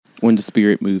When the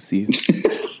spirit moves you.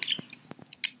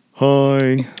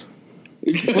 Hi.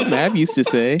 That's what Mav used to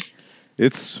say.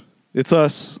 It's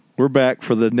us. We're back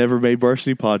for the Never Made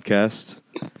Varsity podcast.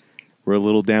 We're a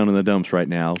little down in the dumps right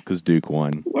now because Duke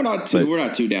won. We're not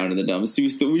too down in the dumps. We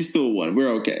still won. We're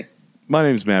okay. My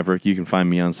name's Maverick. You can find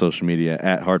me on social media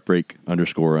at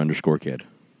heartbreak__kid.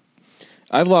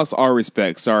 I've lost all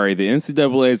respect. Sorry, the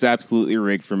NCAA is absolutely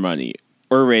rigged for money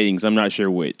or ratings. I'm not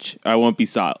sure which. I won't be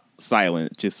silent.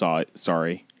 Just saw it.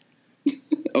 Sorry.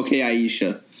 Okay,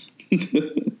 Aisha.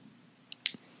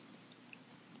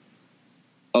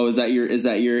 Oh, is that yeah,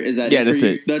 that's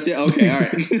it. That's it. Okay, all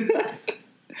right.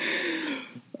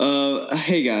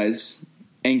 Hey guys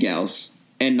and gals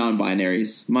and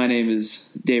non-binaries. My name is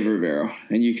Dave Rivero,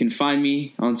 and you can find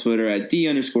me on Twitter at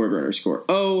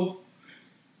D__O.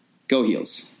 Go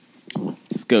Heels.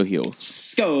 Let's go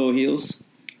Heels. Go Heels.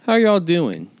 How y'all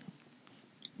doing?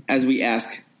 As we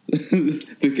ask.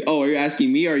 Oh, are you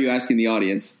asking me or are you asking the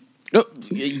audience? Oh,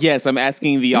 yes, I'm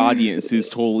asking the audience who's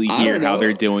totally here how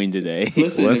they're doing today.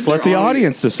 Listen, let's let the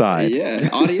audience decide. Yeah,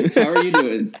 audience, how are you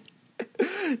doing?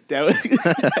 That was,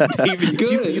 David,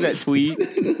 did you see that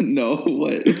tweet? No,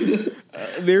 what?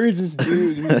 There is this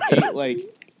dude who ate like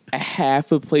a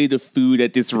half a plate of food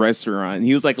at this restaurant.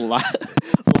 He was like live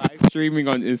streaming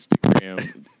on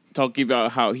Instagram, talking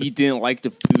about how he didn't like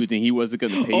the food and he wasn't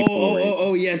going to pay for it.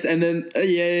 Oh, yes, and then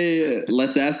yeah.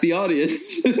 Let's ask the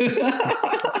audience.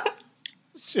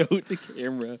 Show the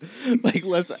camera, like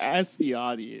let's ask the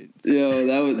audience. Yo,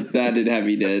 that did have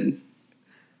me dead.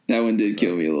 That one did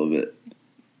kill me a little bit.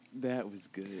 That was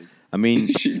good. I mean,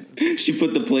 she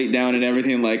put the plate down and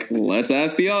everything. Like, let's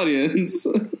ask the audience.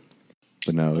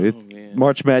 But no,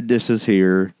 March Madness is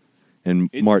here, and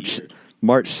March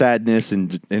sadness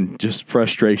and just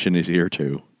frustration is here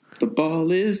too. The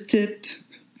ball is tipped.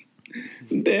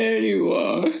 There you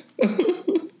are.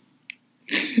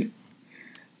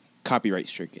 Copyright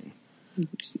stricken. We've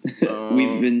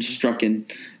been strucken.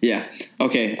 Yeah.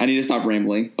 Okay, I need to stop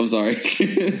rambling. I'm sorry.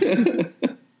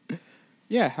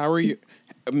 Yeah, how are you,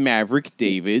 Maverick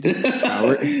David?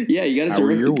 Yeah, you got it. How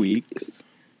are your weeks?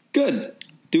 Good,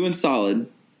 doing solid.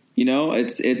 You know,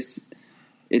 it's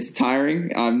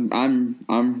tiring.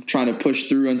 I'm trying to push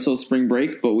through until spring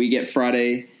break, but we get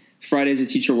Friday's a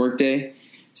teacher work day,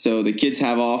 so the kids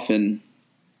have off, and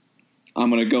I'm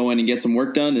gonna go in and get some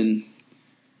work done, and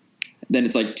then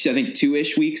it's like I think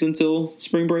 2-ish weeks until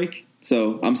spring break.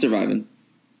 So I'm surviving.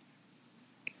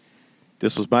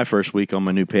 This was my first week on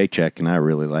my new paycheck, and I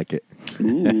really like it.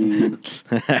 Ooh.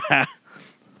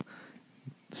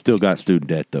 Still got student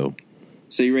debt, though.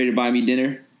 So you ready to buy me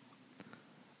dinner?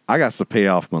 I got to pay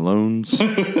off my loans.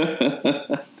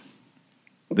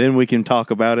 Then we can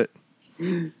talk about it.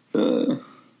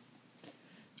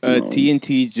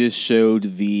 TNT just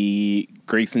showed the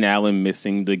Grayson Allen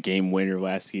missing the game winner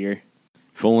last year.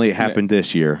 If only it happened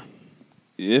this year.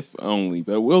 If only,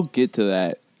 but we'll get to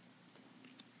that.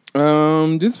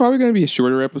 This is probably going to be a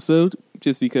shorter episode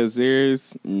just because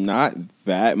there's not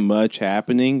that much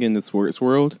happening in the sports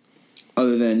world.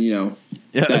 Other than,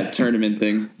 that tournament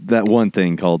thing. That one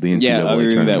thing called the NCAA other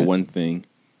than tournament. that one thing.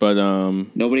 But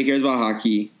nobody cares about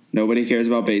hockey. Nobody cares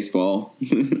about baseball.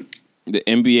 The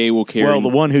NBA will carry. Well, the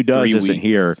one who does 3 isn't weeks.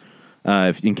 here.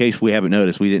 In case we haven't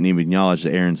noticed, we didn't even acknowledge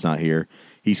that Aaron's not here.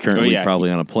 He's currently probably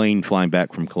on a plane flying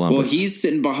back from Columbus. Well, he's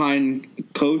sitting behind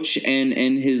Coach and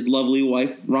his lovely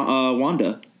wife,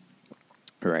 Wanda.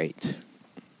 Right.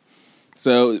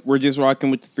 So we're just rocking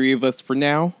with the three of us for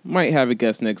now. Might have a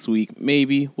guest next week.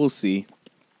 Maybe. We'll see.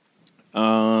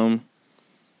 But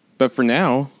for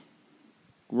now,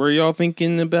 what are y'all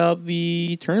thinking about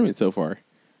the tournament so far?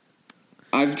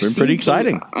 It's been pretty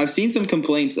exciting. I've seen some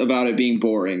complaints about it being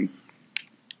boring,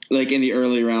 like in the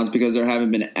early rounds, because there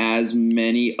haven't been as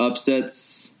many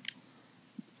upsets.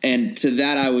 And to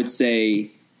that, I would say,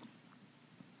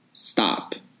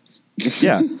 stop.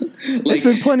 Yeah. It's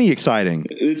been plenty exciting.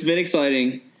 It's been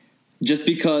exciting. Just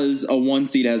because a 1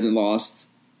 seed hasn't lost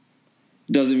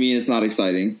doesn't mean it's not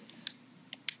exciting.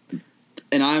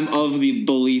 And I'm of the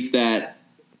belief that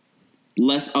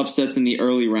less upsets in the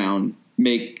early round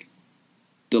make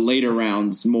the later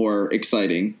rounds more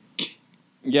exciting.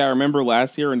 Yeah, I remember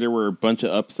last year when there were a bunch of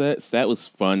upsets. That was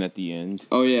fun at the end.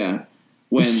 Oh, yeah.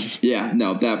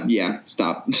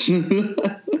 Stop.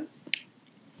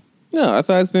 No, I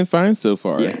thought it's been fine so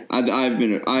far. Yeah,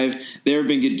 there have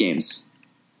been good games.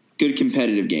 Good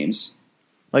competitive games.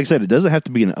 Like I said, it doesn't have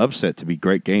to be an upset to be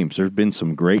great games. There's been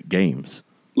some great games.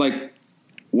 Like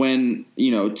when,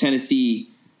 Tennessee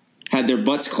had their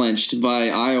butts clenched by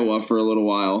Iowa for a little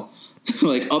while.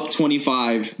 Like up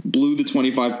 25, blew the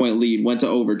 25-point lead, went to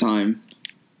overtime.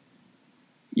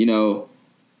 you know,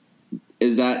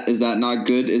 is that not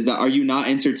good? Are you not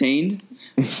entertained?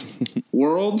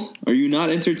 World, are you not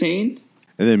entertained?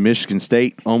 And then Michigan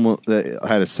State almost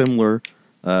had a similar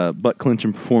butt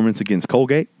clenching performance against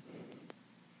Colgate.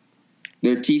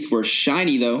 Their teeth were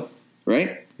shiny though,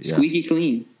 right? Yeah. Squeaky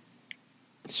clean.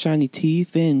 Shiny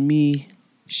teeth in me.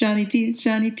 Shiny teeth,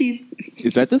 shiny teeth.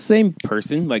 Is that the same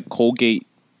person? Like Colgate?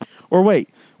 Or wait,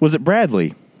 was it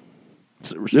Bradley?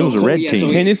 It was a red team.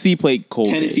 So Tennessee played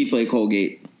Colgate. Tennessee played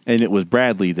Colgate. And it was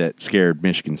Bradley that scared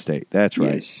Michigan State. That's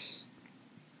right. Yes.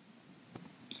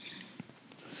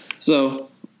 So,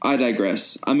 I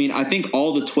digress. I mean, I think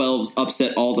all the 12s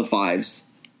upset all the 5s.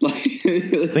 I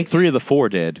think 3 of the 4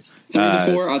 did. 3 of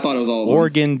the 4? I thought it was all of them.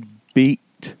 Oregon beat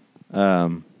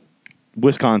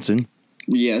Wisconsin.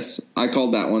 Yes, I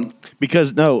called that one.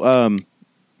 Because,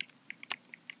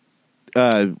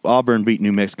 Auburn beat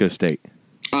New Mexico State.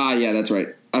 Ah, yeah, that's right.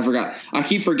 I forgot. I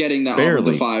keep forgetting that Auburn's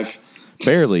a 5.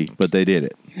 Barely, but they did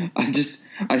it.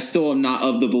 I still am not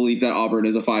of the belief that Auburn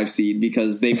is a 5 seed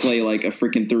because they play like a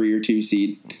freaking 3 or 2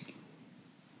 seed.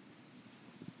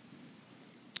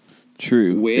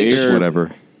 True. Which,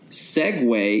 whatever.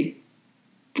 Segue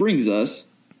brings us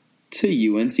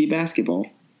to UNC basketball.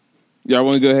 Y'all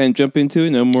want to go ahead and jump into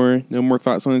it? No more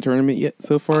thoughts on the tournament yet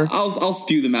so far? I'll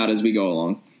spew them out as we go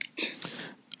along.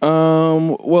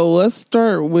 Well, let's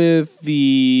start with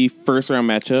the first round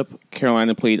matchup.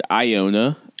 Carolina played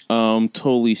Iona.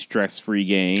 Totally stress-free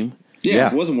game.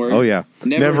 Yeah, it wasn't worried. Oh yeah,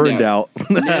 never in doubt.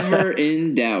 Never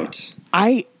in doubt.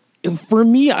 It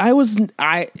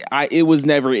was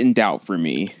never in doubt for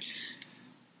me.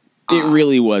 It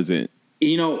really wasn't.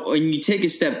 You know, when you take a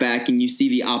step back and you see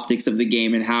the optics of the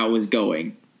game and how it was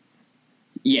going,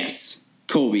 yes,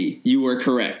 Kobe, you were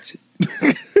correct.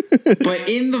 But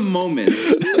in the moment,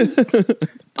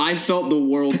 I felt the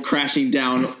world crashing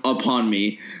down upon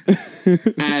me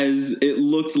as it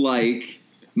looked like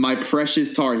my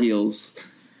precious Tar Heels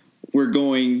were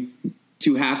going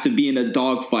to have to be in a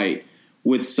dogfight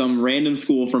with some random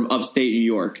school from upstate New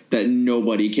York that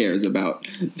nobody cares about.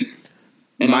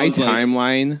 And my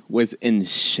timeline was in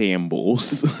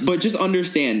shambles. But just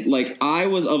understand, like, I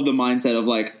was of the mindset of,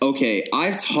 like, okay,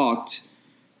 I've talked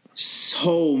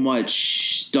so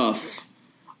much stuff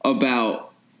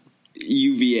about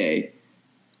UVA.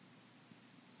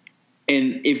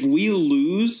 And if we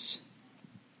lose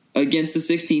against the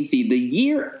 16th seed the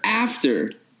year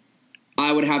after,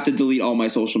 I would have to delete all my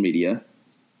social media.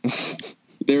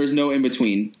 There is no in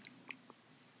between.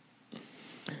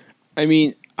 I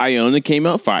mean, Iona came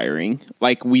out firing.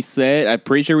 Like we said, I'm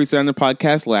pretty sure we said on the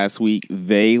podcast last week,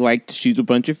 they like to shoot a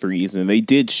bunch of threes, and they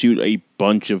did shoot a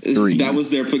bunch of threes. That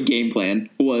was their game plan,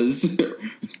 was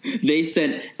they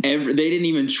didn't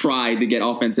even try to get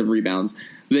offensive rebounds.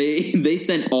 They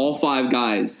sent all 5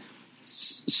 guys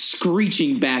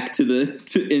screeching back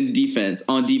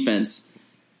on defense.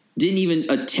 Didn't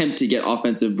even attempt to get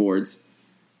offensive boards.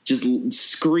 Just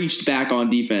screeched back on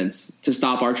defense to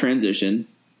stop our transition.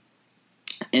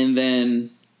 And then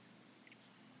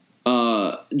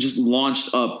just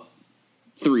launched up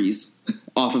threes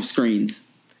off of screens.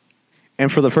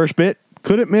 And for the first bit,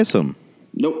 couldn't miss them.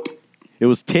 Nope. It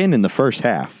was 10 in the first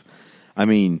half. I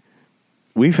mean,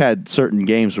 we've had certain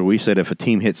games where we said if a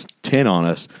team hits 10 on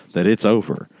us, that it's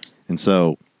over. And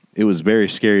so it was very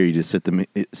scary to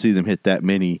see them hit that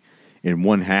many in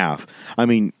one half. I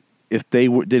mean, if they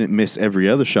didn't miss every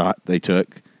other shot they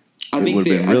took, it would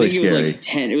have been really scary. It was like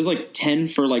 10. It was like 10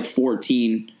 for like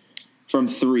 14 from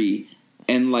 3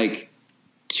 and like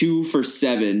 2 for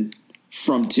 7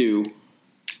 from 2.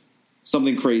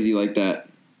 Something crazy like that.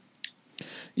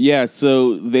 Yeah,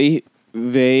 so they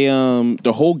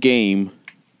the whole game,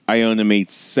 Iona made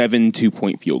 7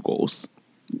 2-point field goals.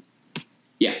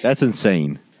 Yeah. That's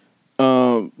insane.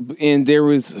 And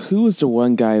who was the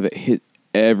one guy that hit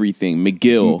everything?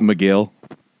 McGill.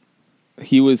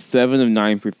 He was 7 of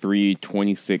 9 for 3,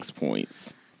 26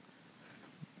 points.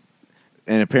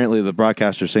 And apparently the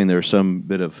broadcaster saying there was some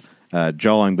bit of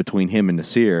jawing between him and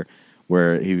Nasir,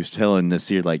 where he was telling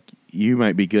Nasir, like, you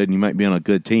might be good and you might be on a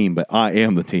good team, but I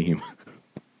am the team.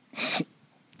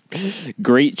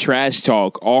 Great trash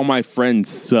talk. All my friends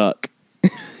suck.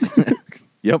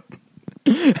 Yep.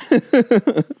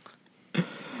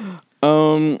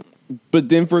 But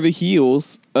then for the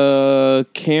Heels,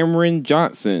 Cameron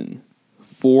Johnson,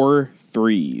 4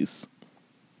 threes.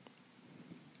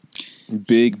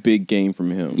 Big game from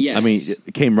him. Yes. I mean,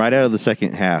 it came right out of the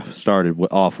second half, started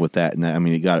off with that. And that, I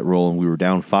mean, it got it rolling. We were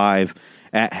down 5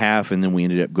 at half, and then we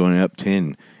ended up going up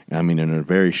 10, I mean, in a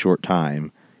very short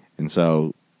time. And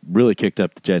so really kicked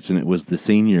up the Jets, and it was the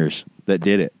seniors that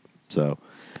did it. So,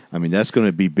 I mean, that's going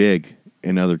to be big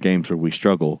in other games where we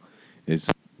struggle is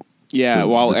Yeah, the-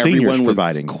 while the seniors everyone was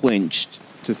providing. clinched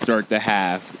to start the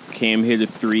half, Cam hit a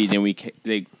 3, then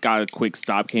they got a quick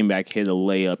stop, came back, hit a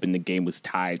layup, and the game was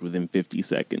tied within 50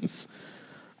 seconds.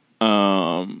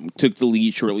 Took the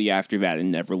lead shortly after that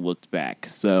and never looked back.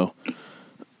 So,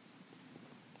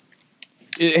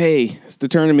 hey, it's the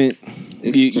tournament.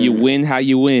 It's the You tournament. win how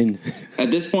you win. At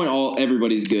this point,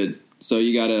 everybody's good. So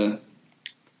you gotta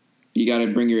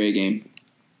bring your A game.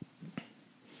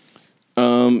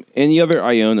 Any other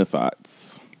Iona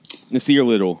thoughts? Nasir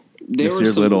Little.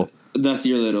 Nasir Little.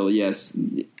 Nasir Little, yes.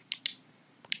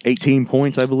 18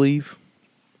 points, I believe.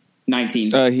 19.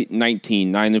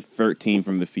 19, 9 of 13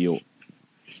 from the field.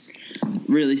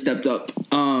 Really stepped up.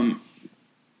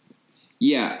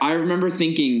 Yeah, I remember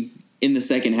thinking in the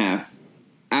second half,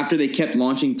 after they kept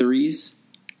launching threes,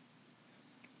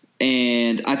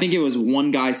 and I think it was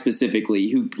one guy specifically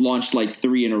who launched like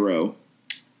 3 in a row.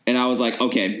 And I was like,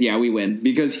 okay, yeah, we win.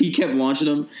 Because he kept launching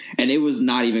them, and it was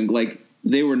not even, like,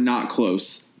 they were not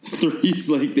close.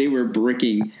 Threes, like, they were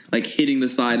bricking, like, hitting the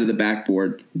side of the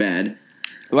backboard bad.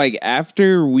 Like,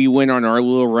 after we went on our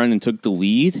little run and took the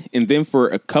lead, and then for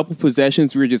a couple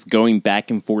possessions, we were just going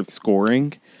back and forth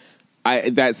scoring,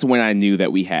 that's when I knew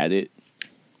that we had it.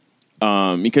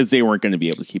 Because they weren't going to be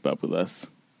able to keep up with us.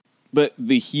 But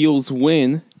the Heels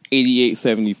win,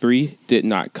 88-73, did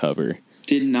not cover.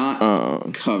 Did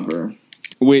not cover.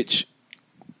 Which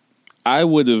I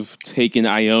would have taken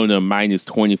Iona minus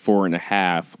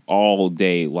 24.5 all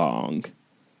day long.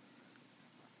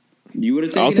 You would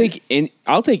have taken it?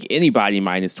 I'll take anybody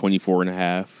minus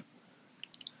 24.5.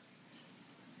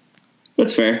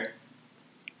 That's fair.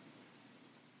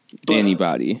 But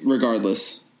Anybody.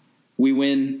 regardless, we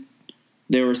win.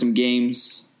 There were some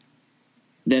games.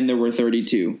 Then there were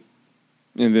 32.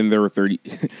 And then there were 30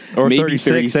 Or maybe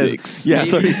 36. 36. Yeah,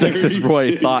 Maybe 36 is what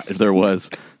I thought there was.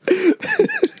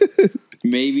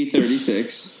 Maybe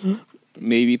 36.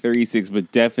 Maybe 36,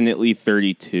 but definitely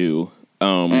 32 At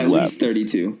left. least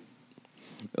 32.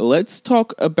 Let's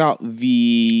talk about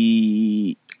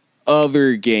the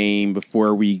other game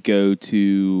before we go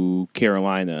to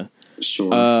Carolina.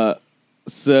 Sure.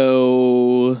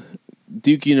 So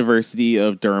Duke University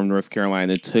of Durham, North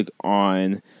Carolina took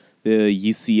on the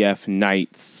UCF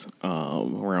Knights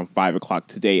around 5 o'clock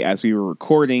today as we were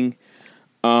recording,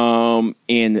 and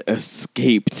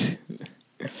escaped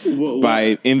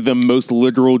in the most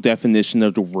literal definition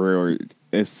of the word,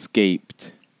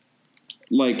 escaped.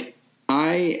 Like,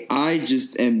 I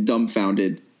just am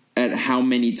dumbfounded at how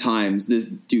many times this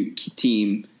Duke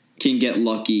team can get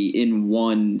lucky in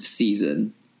one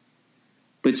season.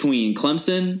 Between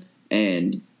Clemson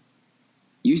and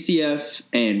UCF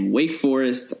and Wake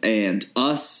Forest and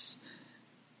us,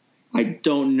 I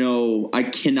don't know. I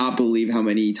cannot believe how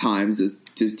many times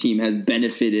this team has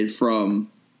benefited from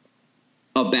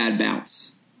a bad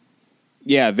bounce.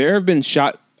 Yeah, there have been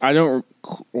shots. I don't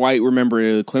quite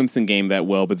remember the Clemson game that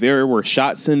well, but there were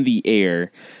shots in the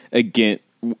air against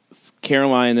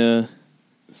Carolina,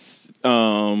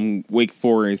 Wake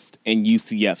Forest, and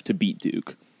UCF to beat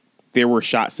Duke. There were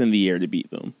shots in the air to beat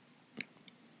them.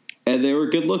 And they were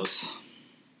good looks.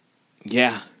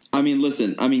 Yeah. I mean,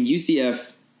 listen.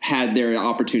 UCF had their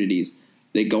opportunities.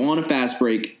 They go on a fast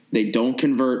break. They don't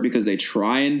convert because they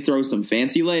try and throw some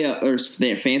fancy layup or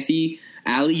fancy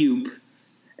alley-oop,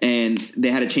 and they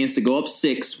had a chance to go up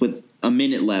 6 with a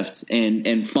minute left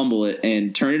and fumble it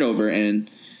and turn it over.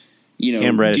 And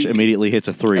Cam Reddish Duke immediately hits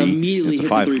a three. Immediately hits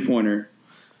a 3-pointer.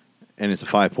 And it's a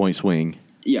 5-point swing.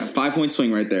 Yeah, 5-point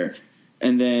swing right there.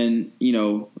 And then,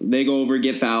 they go over,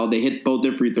 get fouled. They hit both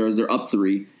their free throws. They're up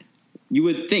 3. You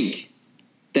would think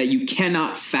that you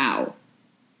cannot foul.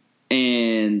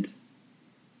 And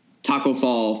Taco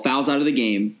Fall fouls out of the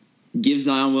game, gives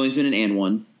Zion Williamson an and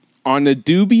one. On a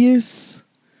dubious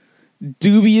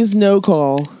no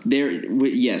call.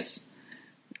 Yes.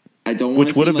 I don't want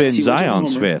Which to would have seem like been too much of a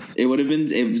Zion's homer. fifth. It would have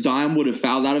been if Zion would have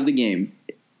fouled out of the game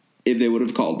if they would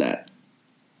have called that.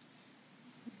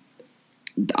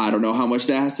 I don't know how much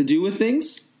that has to do with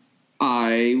things.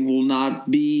 I will not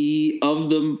be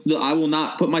I will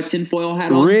not put my tinfoil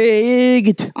hat on.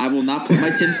 Rigged. I will not put my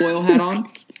tinfoil hat on.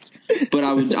 But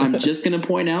I'm just going to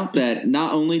point out that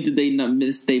not only did they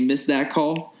missed that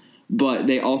call, but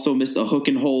they also missed a hook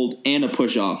and hold and a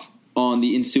push off on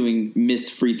the ensuing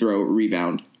missed free throw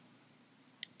rebound.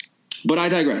 But I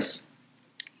digress.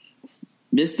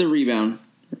 Missed the rebound.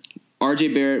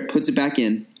 RJ Barrett puts it back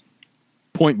in.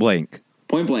 Point blank.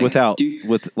 Point blank.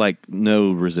 With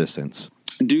no resistance.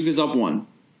 Duke is up 1.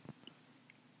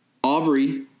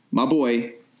 Aubrey, my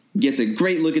boy, gets a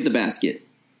great look at the basket.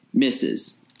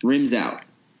 Misses. Rims out.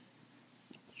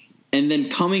 and then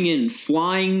coming in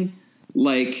flying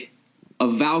like a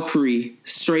Valkyrie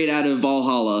straight out of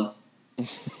Valhalla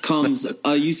comes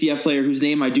a UCF player whose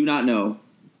name I do not know,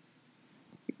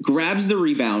 grabs the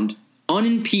rebound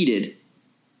unimpeded,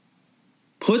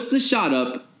 puts the shot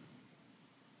up,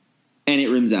 and it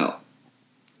rims out.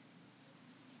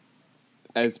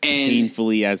 As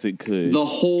painfully as it could. The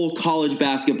whole college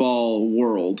basketball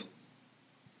world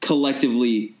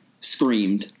collectively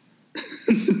screamed.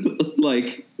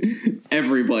 Like,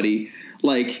 everybody.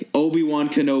 Like, Obi-Wan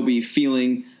Kenobi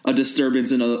feeling a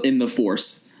disturbance in the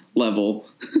Force level.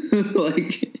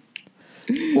 Like,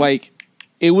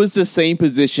 it was the same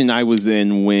position I was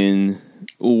in when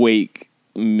Wake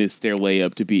missed their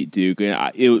layup to beat Duke,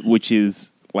 which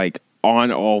is, like,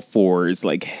 on all fours,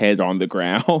 like, head on the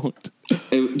ground.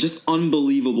 Just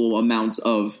unbelievable amounts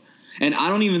of... And I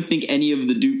don't even think any of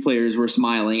the Duke players were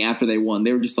smiling after they won.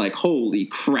 They were just like, holy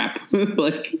crap.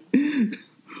 Like,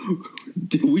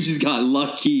 dude, we just got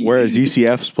lucky. Whereas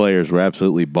UCF's players were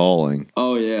absolutely bawling.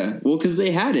 Oh, yeah. Well, because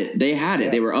they had it. They had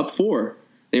it. They were up 4.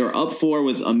 They were up 4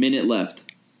 with a minute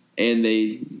left. And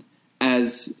they,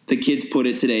 as the kids put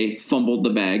it today, fumbled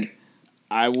the bag.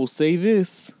 I will say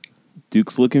this.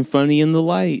 Duke's looking funny in the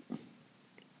light.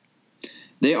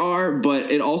 They are,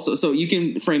 but it also... So you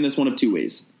can frame this one of two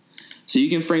ways. So you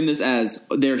can frame this as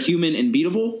they're human and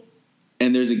beatable,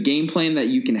 and there's a game plan that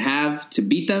you can have to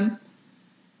beat them.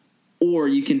 Or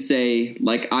you can say,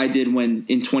 like I did when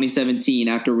in 2017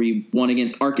 after we won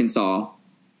against Arkansas,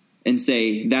 and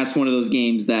say that's one of those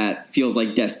games that feels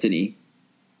like destiny.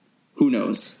 Who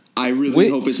knows? I really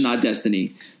hope it's not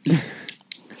destiny.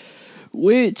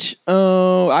 Which,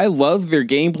 I love their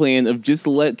game plan of just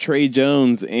let Trey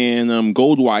Jones and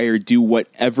Goldwire do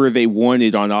whatever they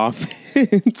wanted on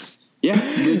offense. Yeah,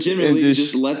 legitimately,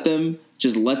 just let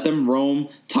them roam,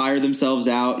 tire themselves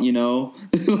out, you know,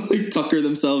 like tucker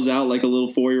themselves out like a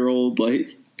little 4-year-old.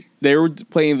 Like, they were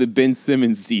playing the Ben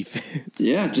Simmons defense.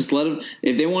 Yeah, just let them,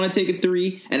 if they want to take a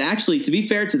 3. And actually, to be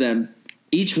fair to them,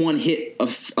 each one hit a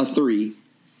 3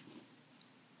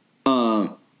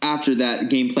 after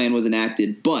that game plan was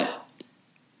enacted. But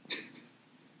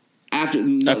after,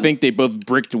 I think they both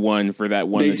bricked one for that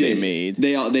one they made.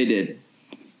 They did.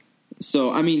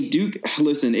 So, I mean, Duke,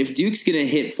 listen, if Duke's going to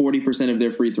hit 40% of their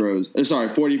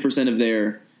 40% of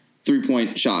their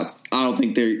 3-point shots, I don't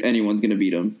think anyone's going to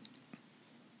beat them.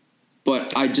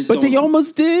 But I just But they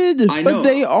almost did. I know. But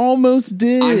they almost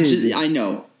did. I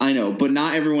know. But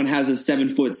not everyone has a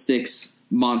 7'6"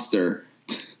 monster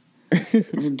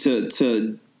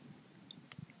to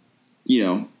you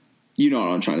know what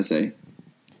I'm trying to say.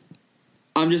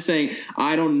 I'm just saying,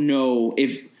 I don't know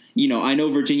if... You know, I know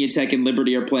Virginia Tech and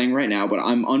Liberty are playing right now, but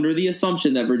I'm under the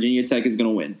assumption that Virginia Tech is going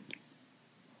to win.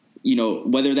 You know,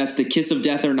 whether that's the kiss of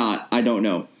death or not, I don't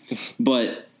know.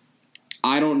 But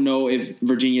I don't know if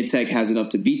Virginia Tech has enough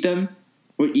to beat them,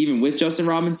 even with Justin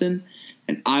Robinson.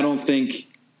 And I don't think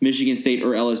Michigan State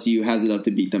or LSU has enough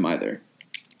to beat them either.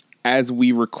 As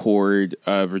we record,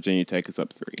 Virginia Tech is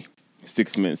up 3.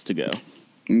 6 minutes to go.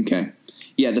 Okay.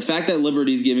 Yeah, the fact that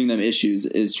Liberty's giving them issues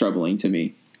is troubling to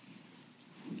me.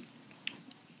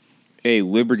 Hey,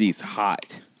 Liberty's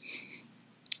hot.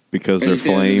 Because they're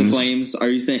Flames. The Flames? Are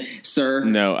you saying, sir?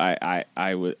 No, I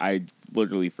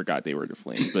literally forgot they were the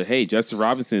Flames. But hey, Justin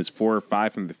Robinson is 4 or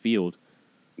 5 from the field.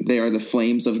 They are the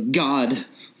flames of God.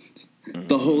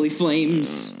 The holy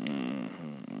flames.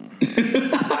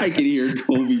 I can hear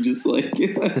Colby just like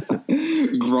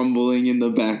grumbling in the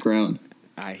background.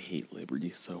 I hate Liberty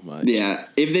so much. Yeah,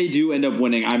 if they do end up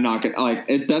winning, I'm not gonna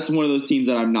that's one of those teams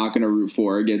that I'm not gonna root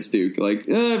for against Duke. Like,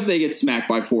 if they get smacked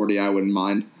by 40, I wouldn't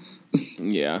mind.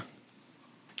 Yeah.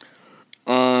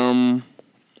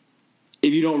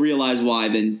 If you don't realize why,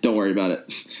 then don't worry about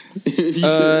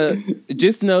it.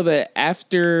 Just know that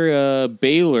after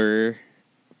Baylor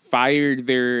fired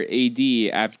their AD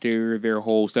after their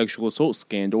whole sexual assault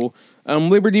scandal,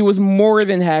 Liberty was more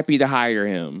than happy to hire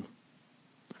him.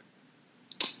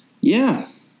 Yeah.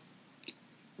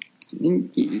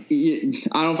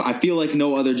 I feel like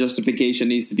no other justification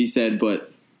needs to be said,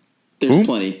 but there's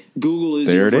plenty. Google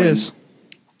is your friend. There it is.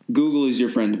 Google is your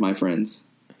friend, my friends.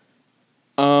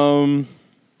 And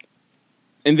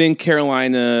then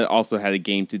Carolina also had a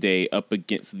game today up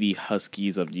against the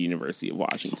Huskies of the University of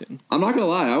Washington. I'm not going to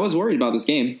lie. I was worried about this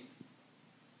game.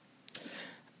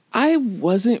 I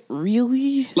wasn't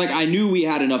really. Like, I knew we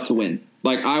had enough to win.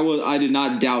 Like, I did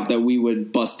not doubt that we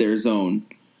would bust their zone.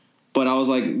 But I was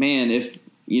like, man, if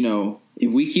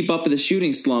we keep up with the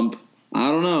shooting slump, I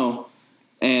don't know.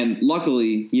 And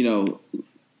luckily,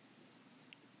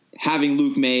 having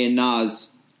Luke May and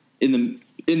Nas in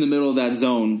the middle of that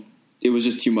zone, it was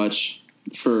just too much.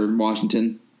 for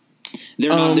Washington. They're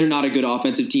not a good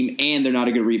offensive team, and they're not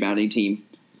a good rebounding team.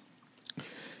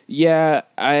 Yeah,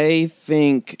 I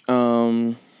think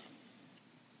I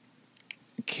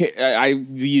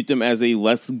viewed them as a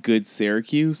less good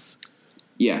Syracuse.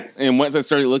 Yeah. And once I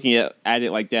started looking at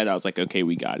it like that, I was like, okay,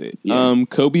 we got it. Yeah.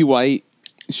 Kobe White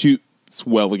shoots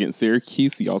well against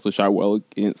Syracuse. He also shot well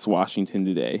against Washington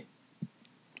today.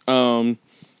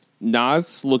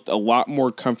 Nas looked a lot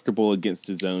more comfortable against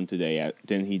the zone today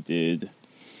than he did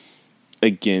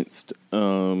against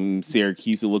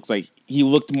Syracuse. It looks like he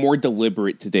looked more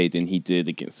deliberate today than he did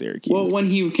against Syracuse. Well, when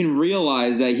he can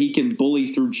realize that he can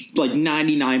bully through like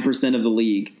 99% of the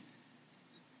league.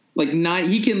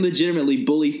 He can legitimately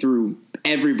bully through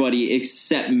everybody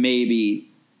except maybe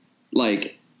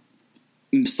like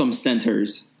some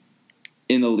centers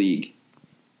in the league.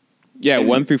 Yeah,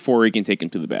 1 through 4, he can take him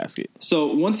to the basket.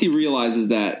 So once he realizes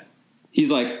that, he's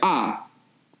like,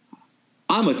 I'm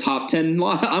a top 10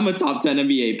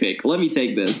 NBA pick. Let me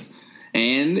take this.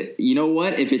 And you know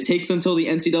what? If it takes until the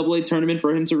NCAA tournament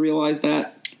for him to realize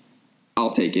that,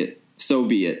 I'll take it. So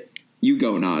be it. You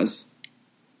go, Nas.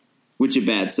 With your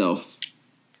bad self.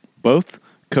 Both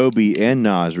Kobe and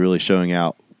Nas really showing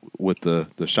out with the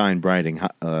shine brighting,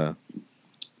 the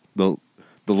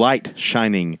light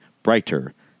shining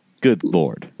brighter. Good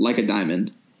Lord. Like a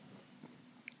diamond.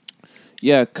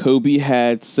 Yeah, Kobe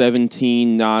had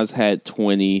 17, Nas had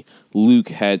 20, Luke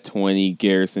had 20,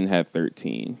 Garrison had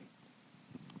 13.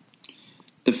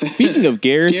 Speaking of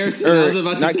Garrison,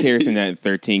 Garrison had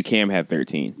 13, Cam had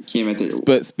 13. Cam had 13.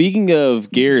 But speaking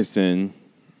of Garrison,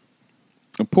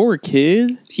 a poor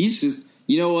kid. He's just,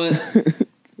 you know what?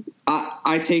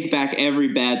 I take back every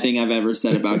bad thing I've ever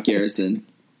said about Garrison.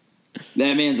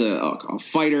 That man's a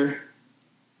fighter.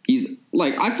 He's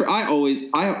like,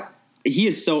 he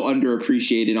is so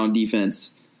underappreciated on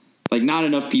defense. Like, not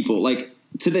enough people, like,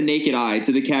 to the naked eye,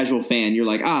 to the casual fan, you're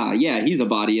like, yeah, he's a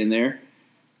body in there.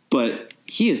 But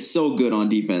he is so good on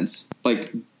defense.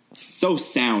 Like, so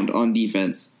sound on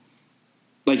defense.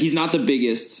 Like, he's not the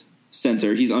biggest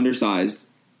center. He's undersized.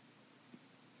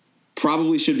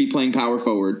 Probably should be playing power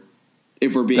forward,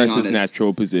 if we're being honest. That's his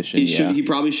natural position, He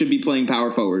probably should be playing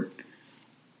power forward.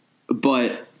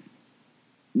 But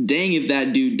dang if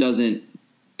that dude doesn't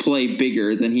play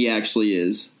bigger than he actually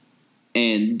is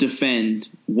and defend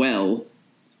well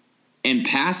and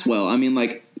pass well. I mean,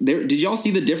 like, did y'all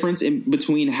see the difference in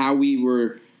between how we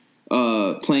were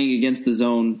playing against the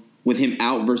zone with him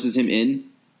out versus him in?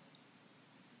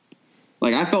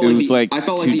 Like, I felt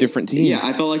two different teams. Yeah,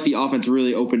 I felt like the offense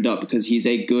really opened up because he's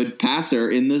a good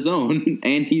passer in the zone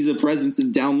and he's a presence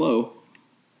down low.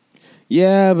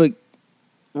 Yeah, but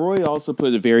Roy also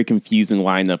put a very confusing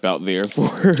lineup out there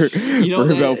for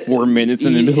about 4 minutes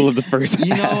in the middle of the first half.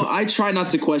 You know, I try not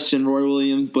to question Roy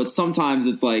Williams, but sometimes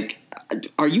it's like,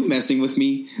 are you messing with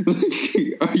me?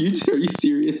 Are you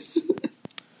serious?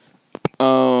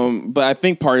 But I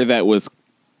think part of that was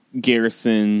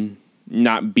Garrison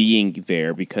not being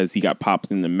there because he got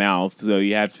popped in the mouth. So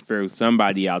you have to throw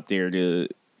somebody out there to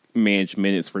manage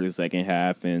minutes for the second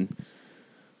half, and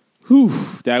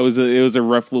it was a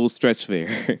rough little stretch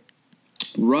there.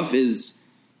 Rough is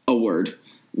a word.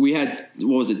 We had,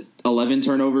 11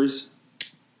 turnovers?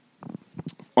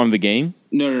 On the game?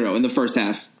 No, in the first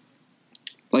half.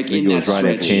 Like, in that right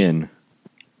stretch. At 10.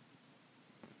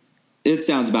 It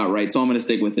sounds about right, so I'm going to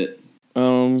stick with it.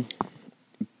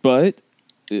 But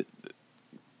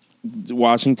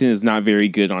Washington is not very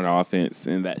good on offense,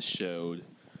 and that showed.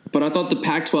 But I thought the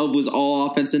Pac-12 was all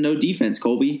offense and no defense,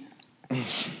 Colby.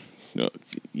 No,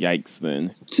 yikes,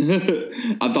 then.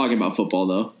 I'm talking about football,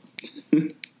 though.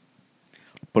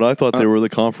 But I thought they were the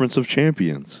Conference of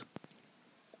Champions.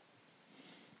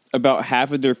 About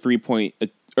half of their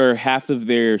half of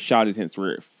their shot attempts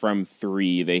were from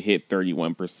three. They hit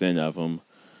 31% of them.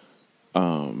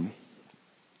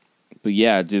 But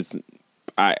yeah,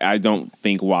 I don't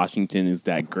think Washington is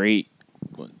that great.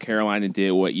 Carolina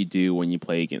did what you do when you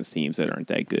play against teams that aren't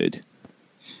that good.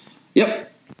 Yep.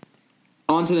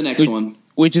 On to the next one.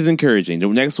 Which is encouraging. The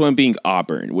next one being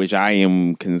Auburn, which I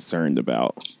am concerned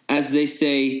about. As they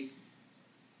say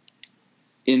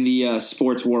in the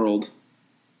sports world,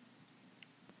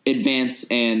 advance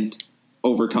and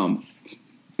overcome.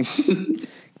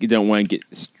 You don't want to get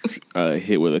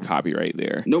hit with a copyright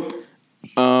there. Nope.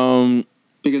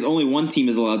 Because only one team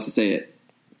is allowed to say it.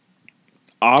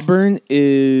 Auburn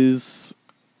is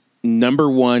number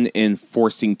one in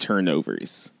forcing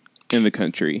turnovers in the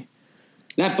country.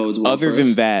 That bodes well for us. Other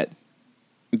than that,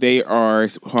 they are...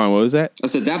 Hold on, what was that? I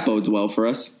said that bodes well for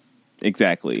us.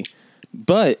 Exactly.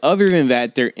 But other than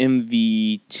that, they're in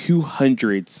the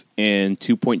 200s in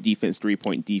 2-point defense,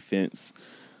 3-point defense,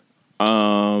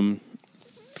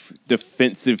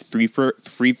 defensive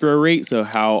free throw rate. So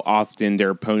how often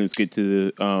their opponents get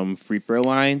to the free throw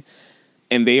line.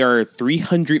 And they are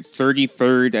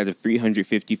 333rd out of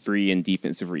 353 in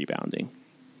defensive rebounding.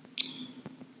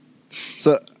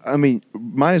 So, I mean,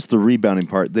 minus the rebounding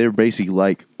part, they're basically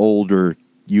like older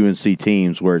UNC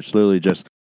teams where it's literally just...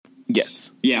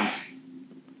 Yes. Yeah.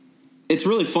 It's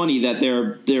really funny that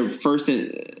they're first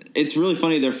in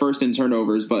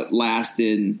turnovers, but last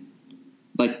in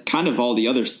like kind of all the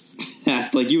other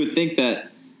stats. Like you would think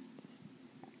that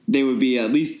they would be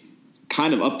at least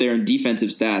kind of up there in defensive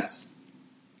stats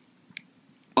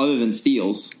other than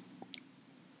steals.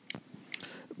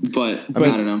 But I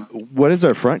don't know. What is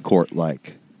our front court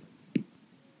like?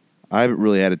 I haven't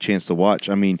really had a chance to watch.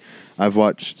 I mean, I've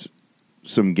watched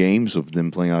some games of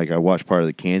them playing. Like I watched part of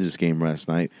the Kansas game last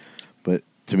night, but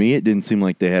to me, it didn't seem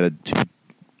like they had a too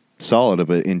solid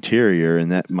of an interior,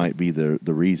 and that might be the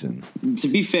reason. To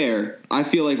be fair, I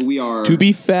feel like we are. To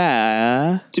be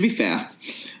fair,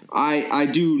 I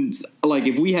do like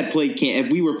if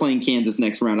we were playing Kansas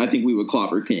next round, I think we would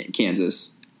clobber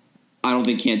Kansas. I don't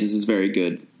think Kansas is very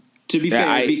good. To be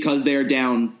fair, because they're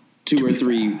down 2 or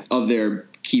 3 of their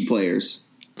key players.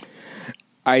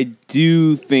 I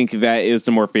do think that is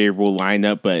the more favorable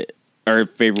lineup, or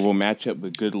favorable matchup.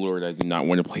 But good Lord, I do not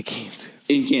want to play Kansas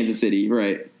in Kansas City.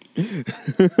 Right,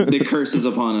 the curse is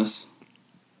upon us.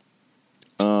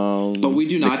 But we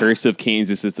do not. The curse of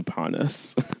Kansas is upon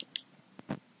us.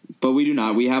 But we do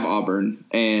not. We have Auburn,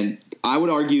 and I would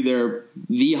argue they're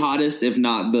the hottest, if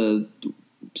not the.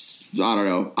 I don't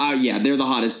know. Yeah, they're the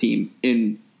hottest team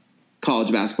in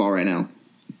college basketball right now.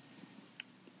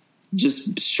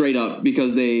 Just straight up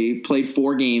because they played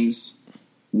 4 games,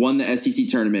 won the SEC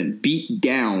tournament, beat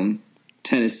down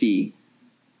Tennessee,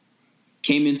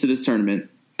 came into this tournament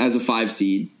as a 5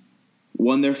 seed,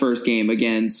 won their first game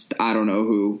against I don't know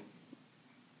who,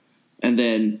 and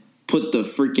then put the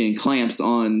freaking clamps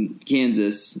on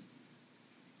Kansas.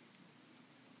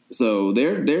 So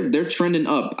they're trending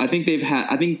up. I think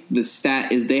the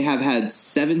stat is they have had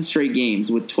 7 straight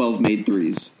games with 12 made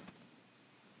threes.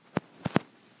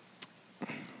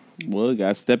 Well,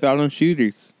 gotta step out on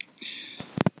shooters.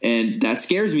 And that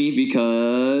scares me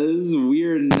because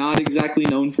we're not exactly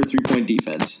known for 3-point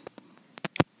defense.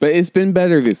 But it's been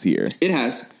better this year. It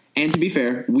has. And to be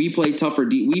fair, we play tougher.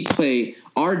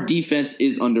 Our defense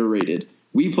is underrated.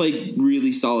 We play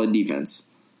really solid defense.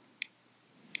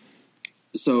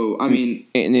 So, I mean...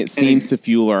 And it seems to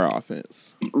fuel our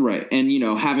offense. Right. And,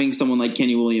 having someone like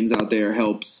Kenny Williams out there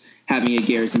helps. Having a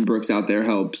Garrison Brooks out there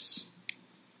helps.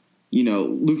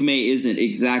 Luke May isn't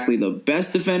exactly the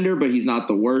best defender, but he's not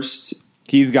the worst.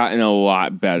 He's gotten a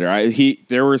lot better.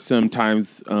 There were some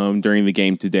times during the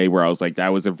game today where I was like,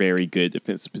 that was a very good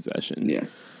defensive possession. Yeah.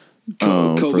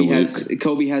 Kobe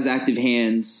has active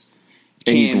hands.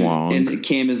 And he's long. And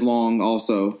Cam is long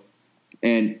also.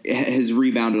 And has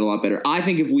rebounded a lot better. I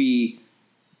think we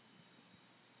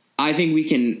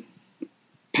can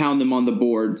pound them on the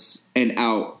boards and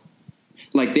out.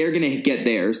 Like, they're going to get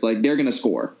theirs. Like, they're going to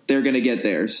score. They're going to get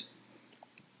theirs.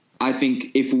 I think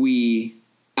if we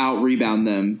out-rebound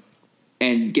them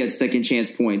and get second-chance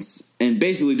points and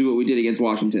basically do what we did against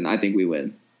Washington, I think we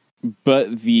win.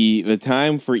 But the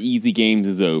time for easy games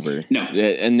is over. No.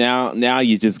 And now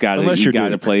you just got to play.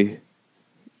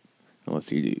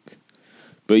 Unless you're Duke.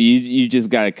 But you just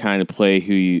got to kind of play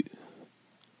who's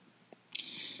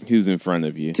in front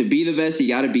of you. To be the best, you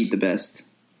got to beat the best.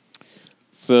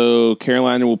 So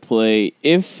Carolina will play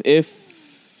if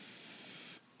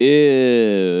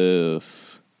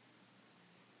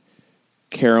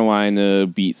Carolina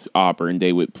beats Auburn,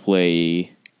 they would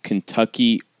play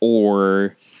Kentucky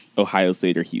or Ohio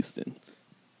State or Houston.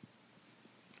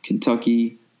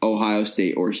 Kentucky, Ohio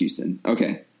State, or Houston.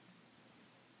 Okay.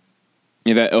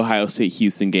 Yeah, that Ohio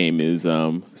State-Houston game is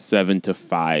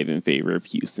 7-5 in favor of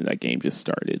Houston. That game just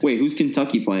started. Wait, who's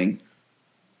Kentucky playing?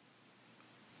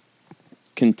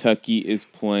 Kentucky is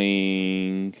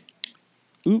playing...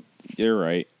 Oop, you're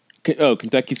right.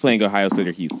 Kentucky's playing Ohio State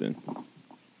or Houston.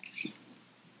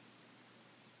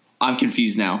 I'm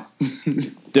confused now.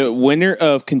 The winner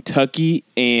of Kentucky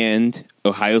and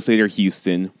Ohio State or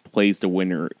Houston plays the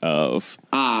winner of...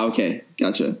 okay.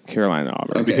 Gotcha.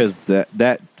 Carolina-Auburn. Okay. Because that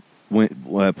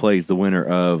plays the winner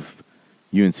of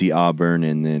UNC Auburn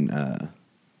and then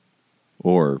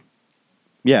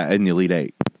in the Elite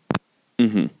Eight.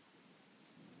 Mm-hmm.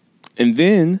 And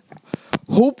then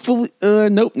hopefully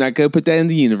nope, not gonna put that in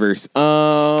the universe.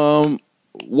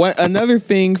 What another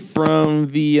thing from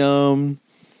the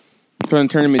from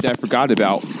the tournament that I forgot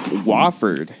about,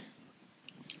 Wofford.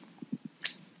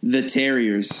 The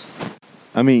Terriers.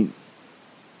 I mean,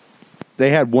 they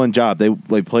had one job. They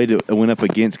went up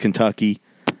against Kentucky,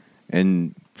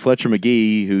 and Fletcher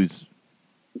McGee, who's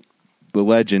the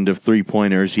legend of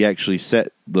 3-pointers, he actually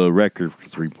set the record for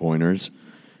 3-pointers.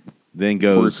 Then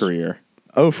goes for a career.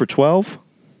 0 for 12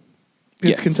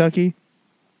 against Yes. Kentucky.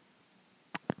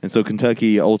 And so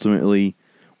Kentucky ultimately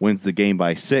wins the game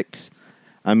by 6.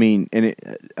 I mean,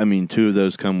 two of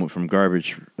those come from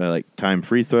garbage, time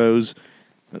free throws.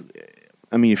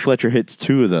 I mean, if Fletcher hits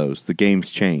 2 of those, the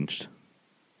game's changed.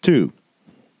 2.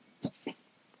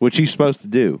 Which he's supposed to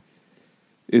do.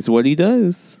 Is what he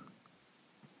does.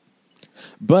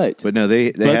 But no,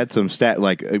 they had some stat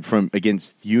from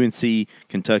against UNC,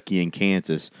 Kentucky, and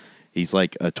Kansas. He's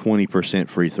like a 20%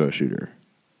 free throw shooter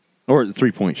or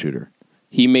 3-point shooter.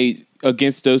 he made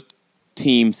against those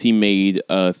teams. He made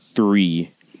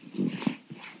 3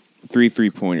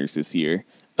 3-pointers this year.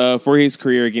 For his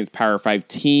career against Power 5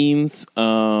 teams,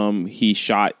 he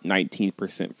shot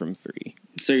 19% from 3.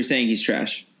 So you're saying he's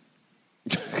trash?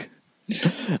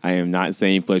 I am not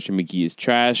saying Fletcher McGee is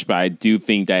trash, but I do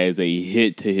think that is a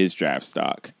hit to his draft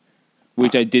stock,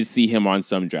 which I did see him on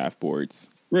some draft boards.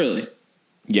 Really?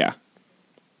 Yeah.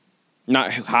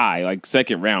 Not high, like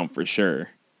second round for sure.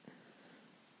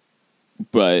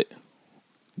 But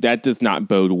that does not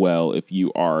bode well if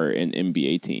you are an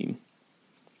NBA team.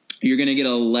 You're going to get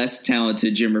a less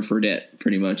talented Jimmer Fredette,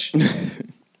 pretty much.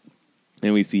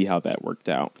 And we see how that worked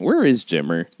out. Where is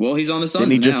Jimmer? Well, he's on the Suns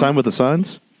Didn't he now. just sign with the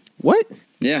Suns? What?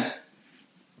 Yeah.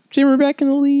 Jimmer back in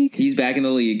the league? He's back in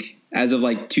the league as of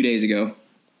 2 days ago.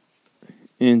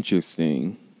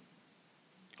 Interesting.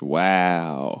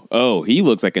 Wow. Oh, he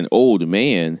looks like an old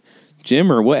man.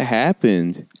 Jimmer, what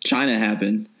happened? China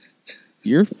happened.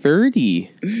 You're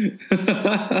 30.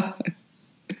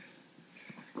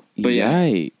 But yeah.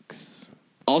 Yikes.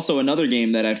 Also, another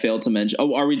game that I failed to mention.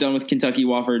 Oh, are we done with Kentucky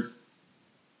Wofford?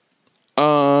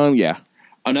 Yeah.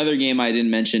 Another game I didn't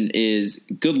mention is,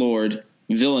 good Lord,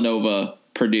 Villanova,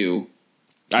 Purdue.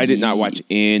 I did not watch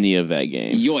any of that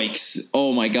game. Yikes.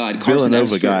 Oh, my God.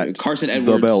 Villanova got Carson the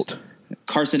Edwards. belt.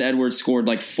 Carson Edwards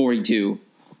scored 42.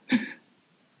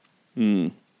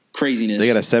 Craziness. They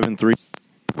got a 7-3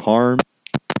 Harm,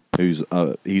 he's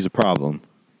a problem.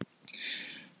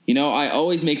 You know, I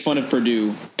always make fun of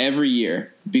Purdue every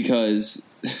year because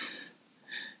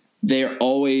they're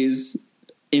always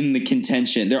in the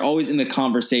contention. They're always in the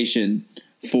conversation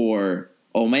for,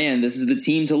 oh man, this is the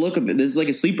team to look at. This is like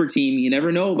a sleeper team. You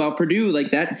never know about Purdue,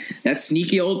 that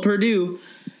sneaky old Purdue.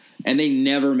 And they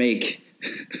never make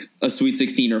a Sweet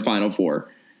 16 or Final Four.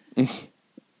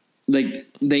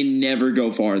 They never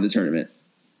go far in the tournament.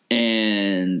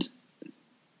 And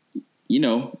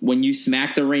when you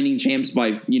smack the reigning champs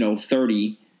by,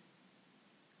 30,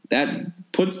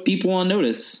 that puts people on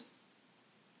notice.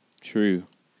 True.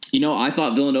 I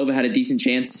thought Villanova had a decent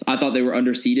chance. I thought they were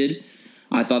underseeded.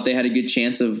 I thought they had a good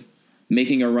chance of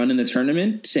making a run in the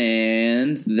tournament,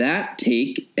 and that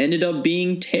take ended up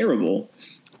being terrible.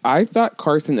 I thought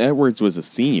Carson Edwards was a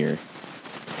senior.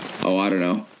 Oh, I don't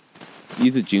know.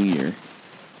 He's a junior.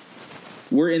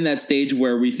 We're in that stage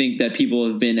where we think that people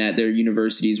have been at their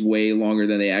universities way longer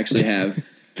than they actually have.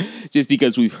 Just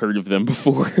because we've heard of them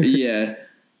before. Yeah.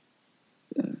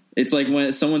 It's like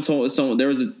when someone told someone, there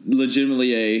was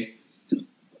legitimately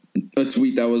a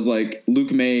tweet that was like,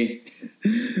 Luke May's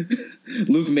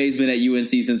been at UNC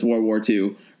since World War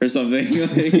II or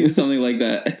something, something like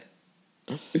that.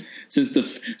 Since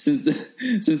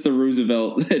the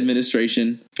Roosevelt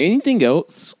administration. Anything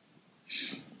else?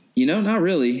 Not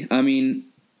really. I mean,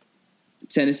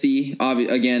 Tennessee,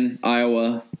 again,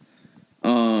 Iowa,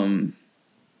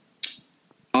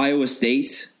 Iowa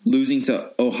State losing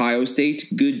to Ohio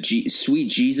State. Sweet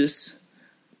Jesus,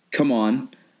 come on,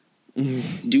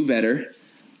 do better.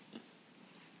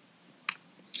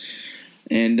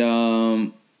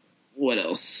 And what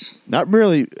else? Not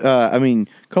really. A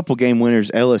couple game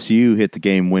winners. LSU hit the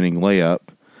game-winning layup.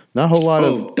 Not a whole lot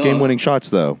of game-winning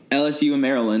shots, though. LSU and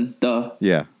Maryland, duh.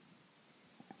 Yeah.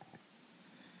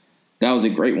 That was a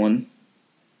great one.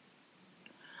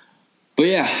 But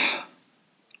yeah,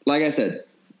 like I said,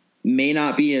 may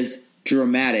not be as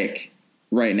dramatic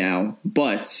right now,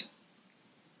 but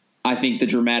I think the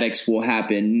dramatics will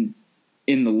happen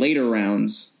in the later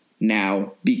rounds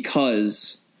now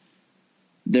because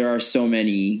there are so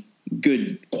many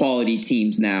good quality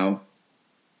teams now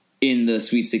in the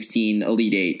Sweet 16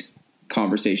 Elite 8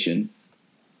 conversation.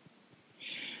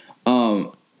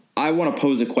 I want to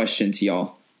pose a question to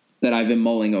y'all that I've been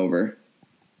mulling over,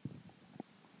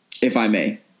 if I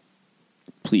may.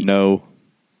 Please. No.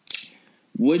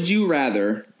 Would you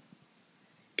rather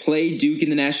play Duke in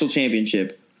the national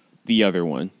championship The other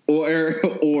one.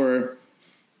 or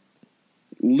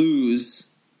lose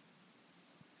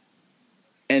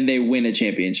and they win a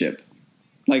championship?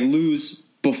 Like lose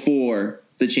before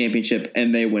the championship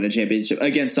and they win a championship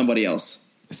against somebody else.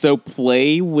 So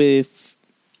play with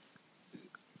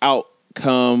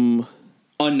outcome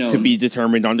Unknown. to be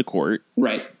determined on the court.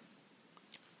 Right.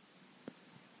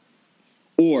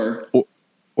 Or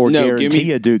Or No,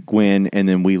 guarantee a Duke win and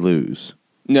then we lose.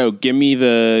 No, give me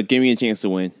a chance to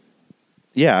win.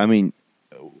 Yeah, I mean,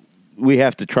 we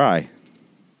have to try.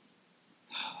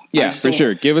 Yeah, just for don't-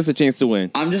 sure. Give us a chance to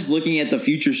win. I'm just looking at the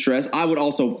future stress. I would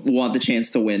also want the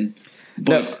chance to win.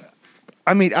 But No,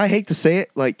 I mean, I hate to say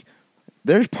it, like,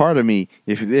 there's part of me,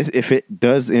 if it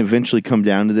does eventually come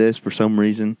down to this for some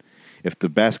reason, if the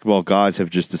basketball gods have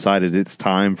just decided it's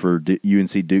time for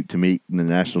UNC Duke to meet in the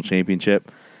national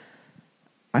championship,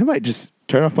 I might just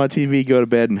turn off my TV, go to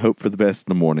bed, and hope for the best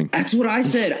in the morning. that's what I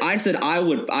said. I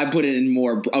put it in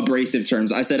more abrasive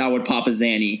terms. I said I would pop a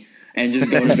Zanny and just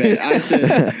go to bed. I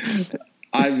said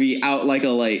I'd be out like a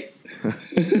light.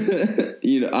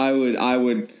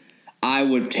 I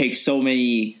would take so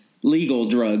many legal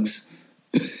drugs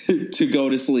to go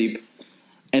to sleep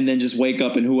and then just wake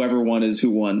up and whoever won is who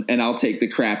won. And I'll take the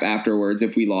crap afterwards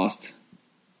if we lost.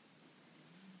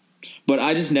 But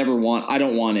I just I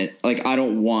don't want it. Like, I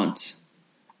don't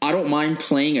mind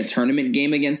playing a tournament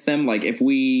game against them. Like, if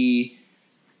we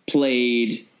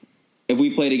played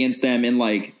against them in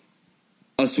like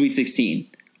a Sweet 16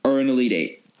 or an Elite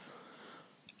 8,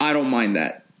 I don't mind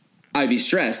that. I'd be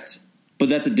stressed, but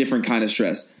that's a different kind of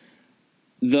stress.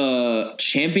 The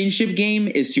championship game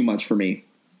is too much for me.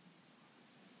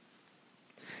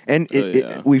 And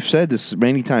we've said this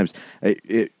many times.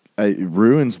 It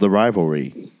ruins the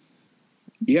rivalry.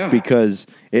 Yeah. Because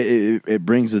it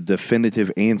brings a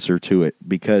definitive answer to it.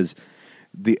 Because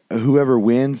whoever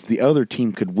wins, the other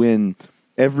team could win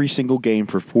every single game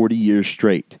for 40 years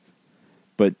straight.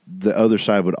 But the other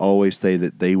side would always say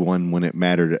that they won when it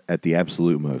mattered at the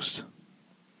absolute most.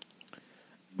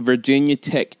 Virginia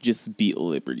Tech just beat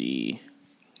Liberty.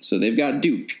 So they've got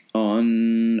Duke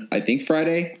on, I think,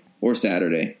 Friday or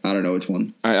Saturday. I don't know which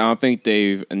one. I don't think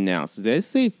they've announced. Did they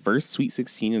say first Sweet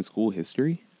 16 in school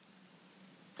history?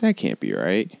 That can't be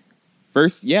right.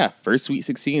 First Sweet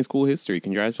 16 in school history.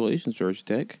 Congratulations, Georgia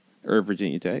Tech. Or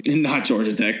Virginia Tech. Not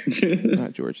Georgia Tech.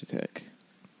 Not Georgia Tech.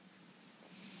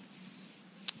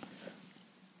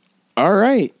 All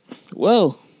right.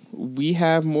 Well, we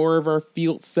have more of our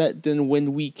field set than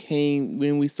when we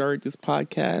started this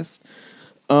podcast.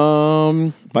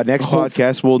 By next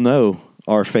podcast, we'll know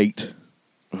our fate.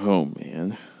 Oh,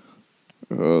 man.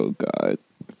 Oh, God.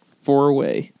 4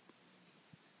 away.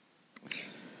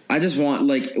 I just want,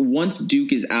 like, once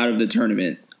Duke is out of the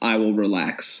tournament, I will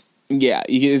relax. Yeah,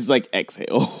 it's like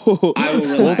exhale. I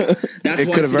will relax. That's It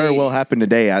why could have very today- well happened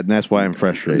today, and that's why I'm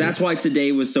frustrated. That's why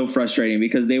today was so frustrating,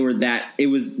 because they were destined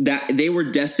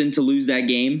to lose that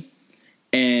game,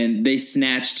 and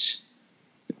UCF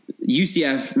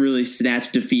really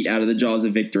snatched defeat out of the jaws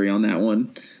of victory on that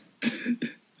one.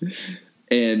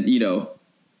 And,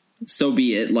 so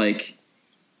be it. Like,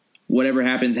 whatever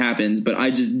happens, happens. But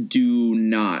I just do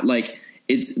not like.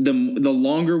 It's the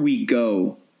longer we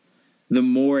go, the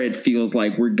more it feels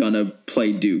like we're gonna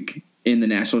play Duke in the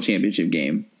national championship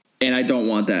game, and I don't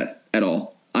want that at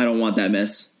all. I don't want that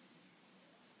mess.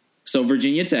 So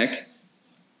Virginia Tech,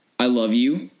 I love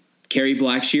you, Kerry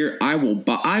Blackshear. I will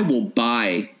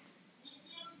buy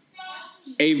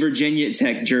a Virginia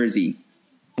Tech jersey.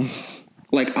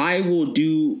 Like, I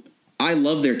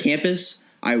love their campus.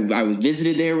 I was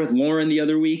visited there with Lauren the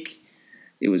other week.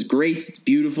 It was great. It's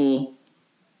beautiful.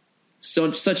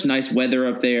 Such nice weather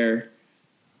up there.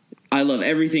 I love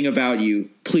everything about you.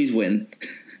 Please win.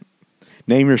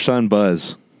 Name your son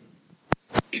Buzz.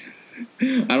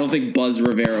 I don't think Buzz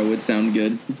Rivera would sound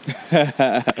good.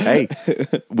 Hey,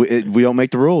 we don't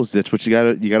make the rules. That's what you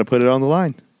gotta put it on the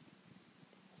line.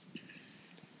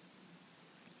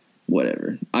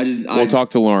 Whatever. We'll talk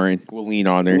to Lauren. We'll lean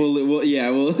on her. We'll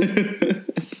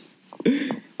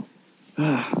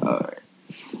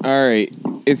All right.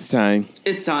 It's time.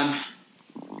 It's time.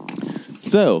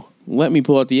 So, let me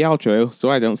pull out the outro so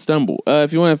I don't stumble.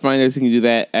 If you want to find us, you can do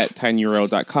that at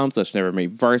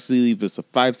tinyurl.com/nevermadevarsity. Leave us a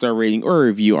 5-star rating or a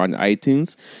review on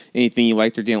iTunes. Anything you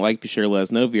liked or didn't like, be sure to let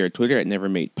us know via Twitter at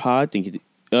nevermadepod. Thank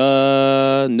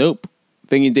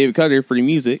you, David Cutter, for the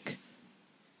music.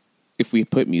 If we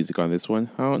put music on this one,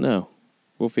 I don't know.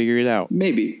 We'll figure it out.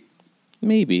 Maybe.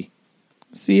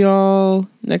 See y'all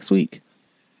next week.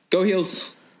 Go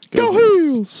Heels. Go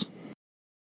Heels!